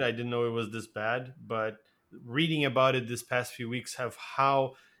existed. I didn't know it was this bad, but reading about it this past few weeks have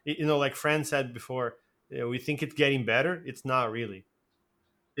how like Fran said before, we think it's getting better. It's not really.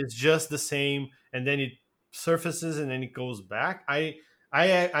 It's just the same, and then it surfaces and then it goes back.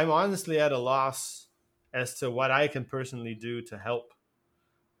 I'm honestly at a loss as to what I can personally do to help,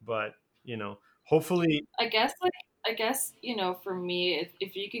 but hopefully. I guess, for me,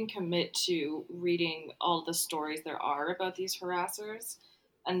 if you can commit to reading all the stories there are about these harassers,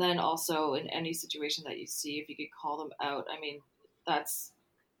 and then also in any situation that you see, if you could call them out, I mean, that's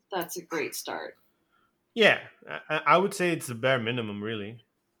a great start. Yeah, I would say it's the bare minimum, really.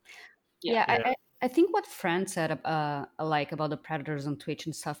 Yeah, Yeah. I think what Fran said, like about the predators on Twitch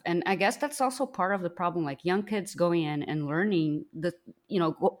and stuff, and I guess that's also part of the problem. Like young kids going in and learning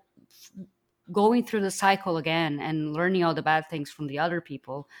going through the cycle again and learning all the bad things from the other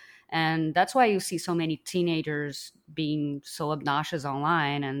people, and that's why you see so many teenagers being so obnoxious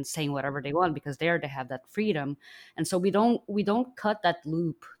online and saying whatever they want because they have that freedom. And so we don't cut that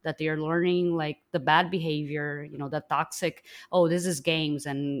loop that they're learning, like the bad behavior, the toxic, oh, this is games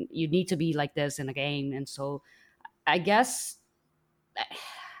and you need to be like this in a game. And so I guess,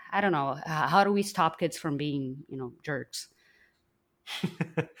 I don't know, how do we stop kids from being jerks?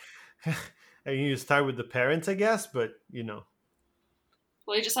 I mean, you start with the parents, I guess, but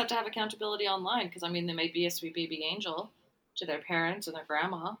Well, you just have to have accountability online, because I mean, they might be a sweet baby angel to their parents and their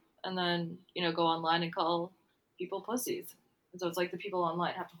grandma, and then go online and call people pussies. And so it's like the people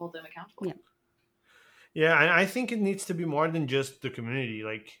online have to hold them accountable. Yeah. Yeah, and I think it needs to be more than just the community.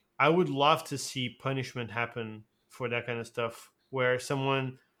 Like, I would love to see punishment happen for that kind of stuff, where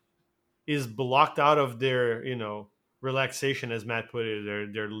someone is blocked out of their, relaxation, as Matt put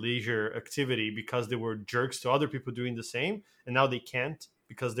it, their leisure activity, because they were jerks to other people doing the same, and now they can't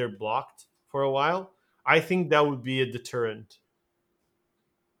because they're blocked for a while. I think that would be a deterrent.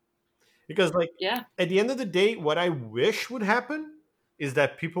 Because, like, Yeah. at the end of the day, what I wish would happen is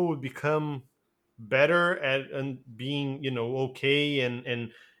that people would become better at and being, okay,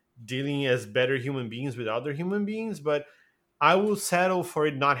 and dealing as better human beings with other human beings, but I will settle for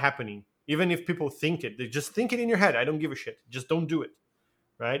it not happening. Even if people think it, they just think it in your head. I don't give a shit. Just don't do it.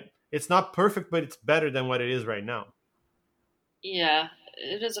 Right? It's not perfect, but it's better than what it is right now. Yeah,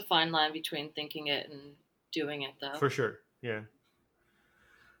 it is a fine line between thinking it and doing it, though. For sure. Yeah.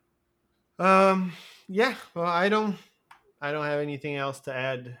 Um. Yeah. Well, I don't have anything else to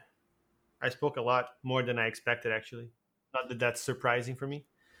add. I spoke a lot more than I expected, actually. Not that that's surprising for me.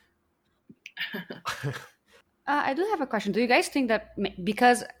 I do have a question. Do you guys think that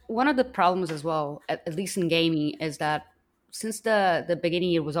because one of the problems as well, at least in gaming, is that since the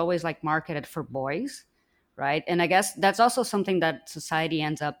beginning it was always like marketed for boys, right? And I guess that's also something that society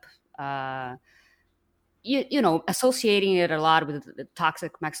ends up, uh, associating it a lot with the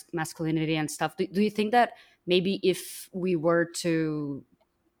toxic masculinity and stuff. Do you think that maybe if we were to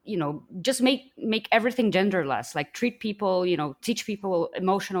just make everything genderless, like treat people, teach people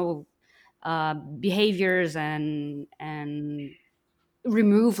emotional behaviors and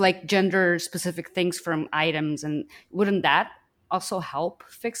remove like gender specific things from items, and wouldn't that also help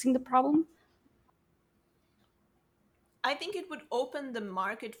fixing the problem? I think it would open the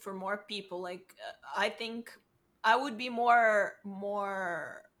market for more people. Like, I think I would be more.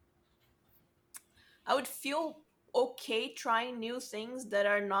 I would feel okay trying new things that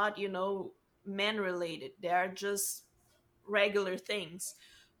are not, man related. They are just regular things.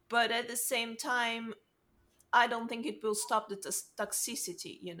 But at the same time, I don't think it will stop the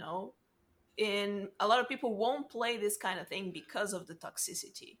toxicity. And a lot of people won't play this kind of thing because of the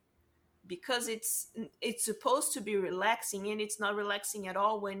toxicity, because it's supposed to be relaxing, and it's not relaxing at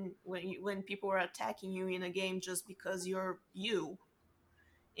all when people are attacking you in a game just because you're you.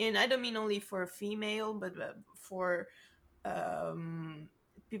 And I don't mean only for female, but for um,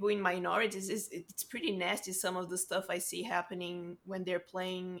 people in minorities. It's pretty nasty, some of the stuff I see happening when they're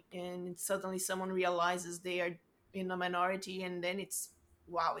playing, and suddenly someone realizes they are in a minority, and then it's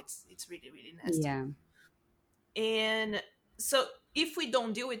wow, it's really really nasty. Yeah. And so if we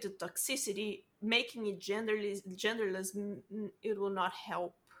don't deal with the toxicity, making it genderless, it will not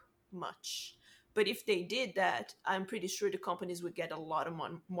help much. But if they did that, I'm pretty sure the companies would get a lot of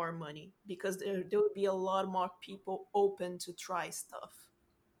more money, because there would be a lot more people open to try stuff.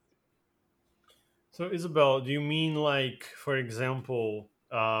 So, Isabel, do you mean, like, for example,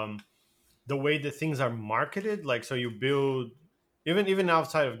 the way that things are marketed? Like, so you build, even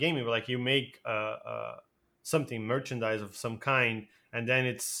outside of gaming, like you make something, merchandise of some kind, and then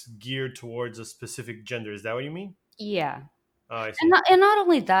it's geared towards a specific gender. Is that what you mean? Yeah. I And see. not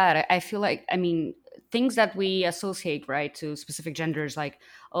only that, I feel like, I mean, things that we associate, right, to specific genders, like,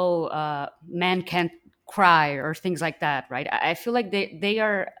 oh, men can't cry or things like that, right? I feel like they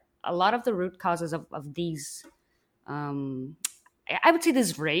are a lot of the root causes of these, um, I would say,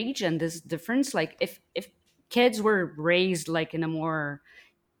 this rage and this difference. Like, if kids were raised like in a more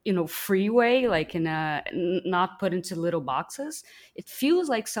free way, like in a not put into little boxes, it feels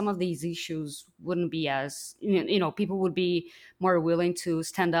like some of these issues wouldn't be as people would be more willing to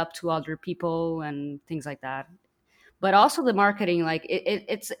stand up to other people and things like that. But also the marketing, like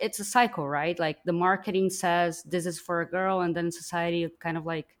it's a cycle, right? Like the marketing says this is for a girl, and then society kind of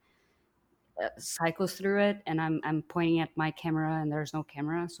like cycles through it. And I'm pointing at my camera and there's no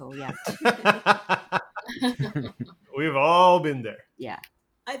camera, so yeah. We've all been there. Yeah.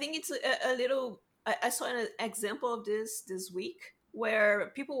 I think it's a little. I saw an example of this week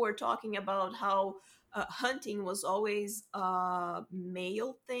where people were talking about how hunting was always a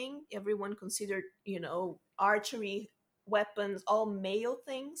male thing. Everyone considered, archery, weapons, all male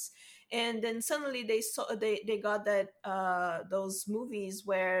things. And then suddenly they got that those movies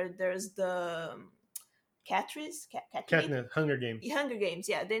where there's the Katniss, Catnip, Hunger Games. Hunger Games,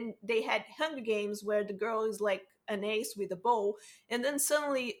 yeah. Then they had Hunger Games where the girl is like an ace with a bow, and then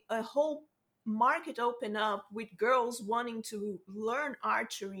suddenly a whole market opened up with girls wanting to learn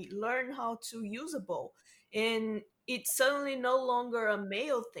archery, learn how to use a bow, and it's suddenly no longer a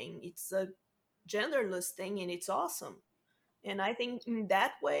male thing; it's a genderless thing, and it's awesome. And I think in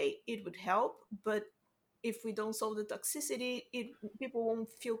that way it would help, but if we don't solve the toxicity, people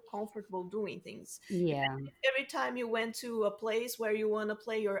won't feel comfortable doing things. Yeah. Every time you went to a place where you want to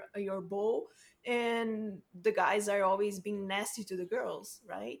play your bow, and the guys are always being nasty to the girls,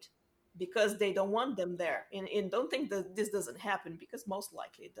 right? Because they don't want them there. And don't think that this doesn't happen, because most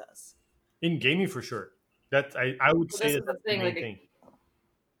likely it does. In gaming, for sure. That I would Well, say this that is the that's the thing, main like, thing.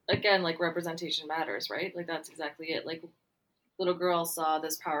 again, like representation matters, right? Like that's exactly it. Like little girl saw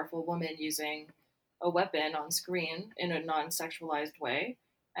this powerful woman using a weapon on screen in a non-sexualized way,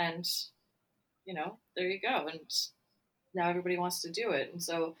 and there you go. And now everybody wants to do it. And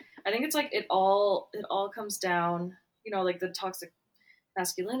so I think it's like it all comes down, like the toxic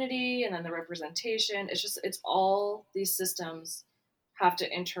masculinity and then the representation. It's all these systems have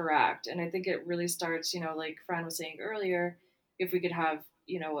to interact. And I think it really starts, like Fran was saying earlier, if we could have,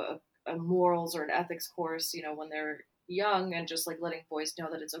 a morals or an ethics course, when they're young, and just like letting boys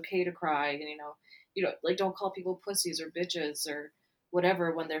know that it's okay to cry, and like don't call people pussies or bitches or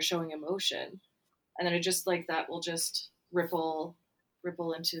whatever when they're showing emotion. And then it just like that will just ripple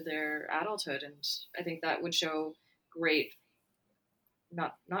into their adulthood. And I think that would show great,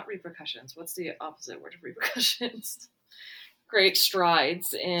 not repercussions. What's the opposite word of repercussions? Great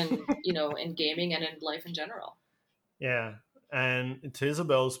strides in in gaming and in life in general. Yeah, and to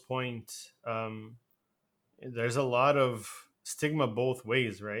Isabel's point, there's a lot of stigma both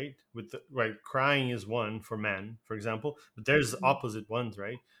ways, right? Right, crying is one for men, for example, but there's opposite ones,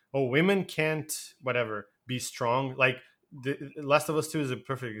 right? Oh, women can't whatever be strong. Like the Last of Us 2 is a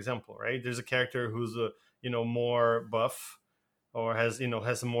perfect example, right? There's a character who's a more buff, or has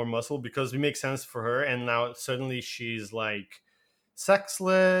some more muscle, because it makes sense for her, and now suddenly she's like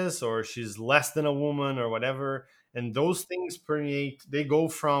sexless, or she's less than a woman or whatever. And those things permeate, they go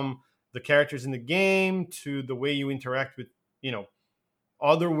from the characters in the game to the way you interact with you know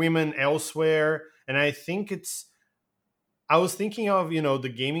other women elsewhere. And I was thinking of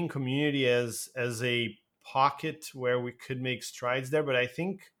the gaming community as a pocket where we could make strides there. But I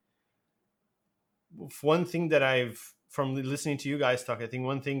think one thing that I've from listening to you guys talk, I think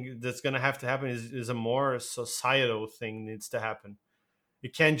one thing that's going to have to happen is a more societal thing needs to happen.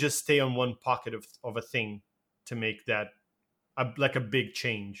 It can't just stay on one pocket of a thing to make that like a big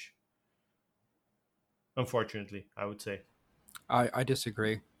change. Unfortunately, I would say. I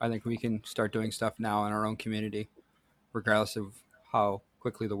disagree. I think we can start doing stuff now in our own community, regardless of how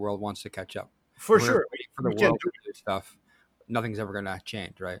quickly the world wants to catch up. For If we're sure, waiting for we the can world to do stuff, nothing's ever going to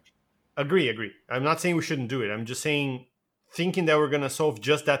change, right? agree. I'm not saying we shouldn't do it. I'm just saying thinking that we're going to solve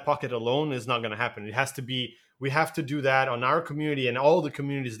just that pocket alone is not going to happen. It has to be. We have to do that on our community and all the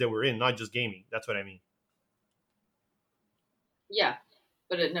communities that we're in, not just gaming. That's what I mean. Yeah,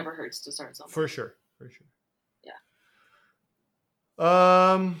 but it never hurts to start somewhere. For sure. Yeah.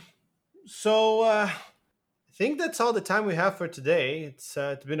 So I think that's all the time we have for today. It's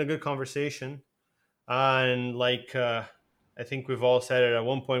been a good conversation, and like I think we've all said it at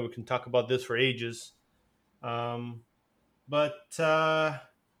one point, we can talk about this for ages. But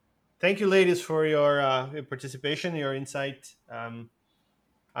thank you, ladies, for your participation, your insight.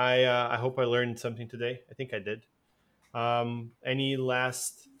 I hope I learned something today. I think I did. Any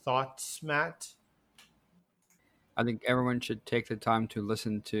last thoughts, Matt? I think everyone should take the time to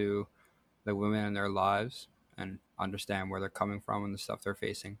listen to the women in their lives and understand where they're coming from and the stuff they're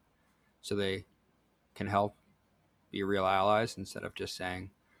facing, so they can help be real allies instead of just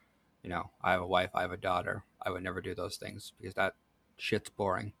saying, I have a wife, I have a daughter, I would never do those things, because that shit's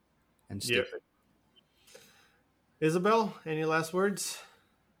boring and Yeah. stupid. Isabel, any last words?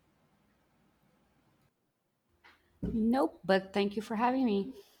 Nope, but thank you for having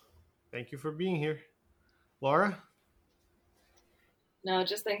me. Thank you for being here. Laura? No,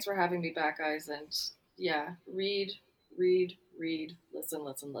 just thanks for having me back, guys. And yeah, read,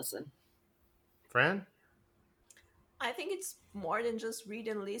 listen. Fran? I think it's more than just read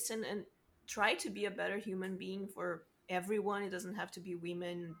and listen, and try to be a better human being for everyone. It doesn't have to be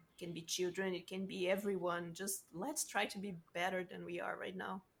women, it can be children, it can be everyone. Just let's try to be better than we are right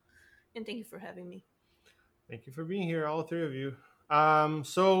now. And thank you for having me. Thank you for being here, all three of you.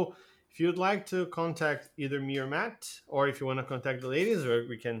 So if you'd like to contact either me or Matt, or if you want to contact the ladies, or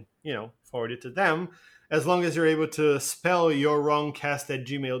we can, forward it to them, as long as you're able to spell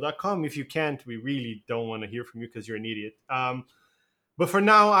yourwrongcast@gmail.com. If you can't, we really don't want to hear from you because you're an idiot. But for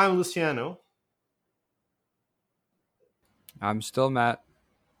now, I'm Luciano. I'm still Matt.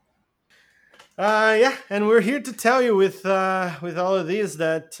 Yeah, and we're here to tell you with all of these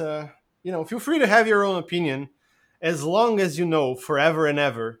that feel free to have your own opinion, as long as you know forever and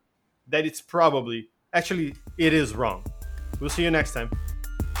ever that it's probably, actually, it is wrong. We'll see you next time.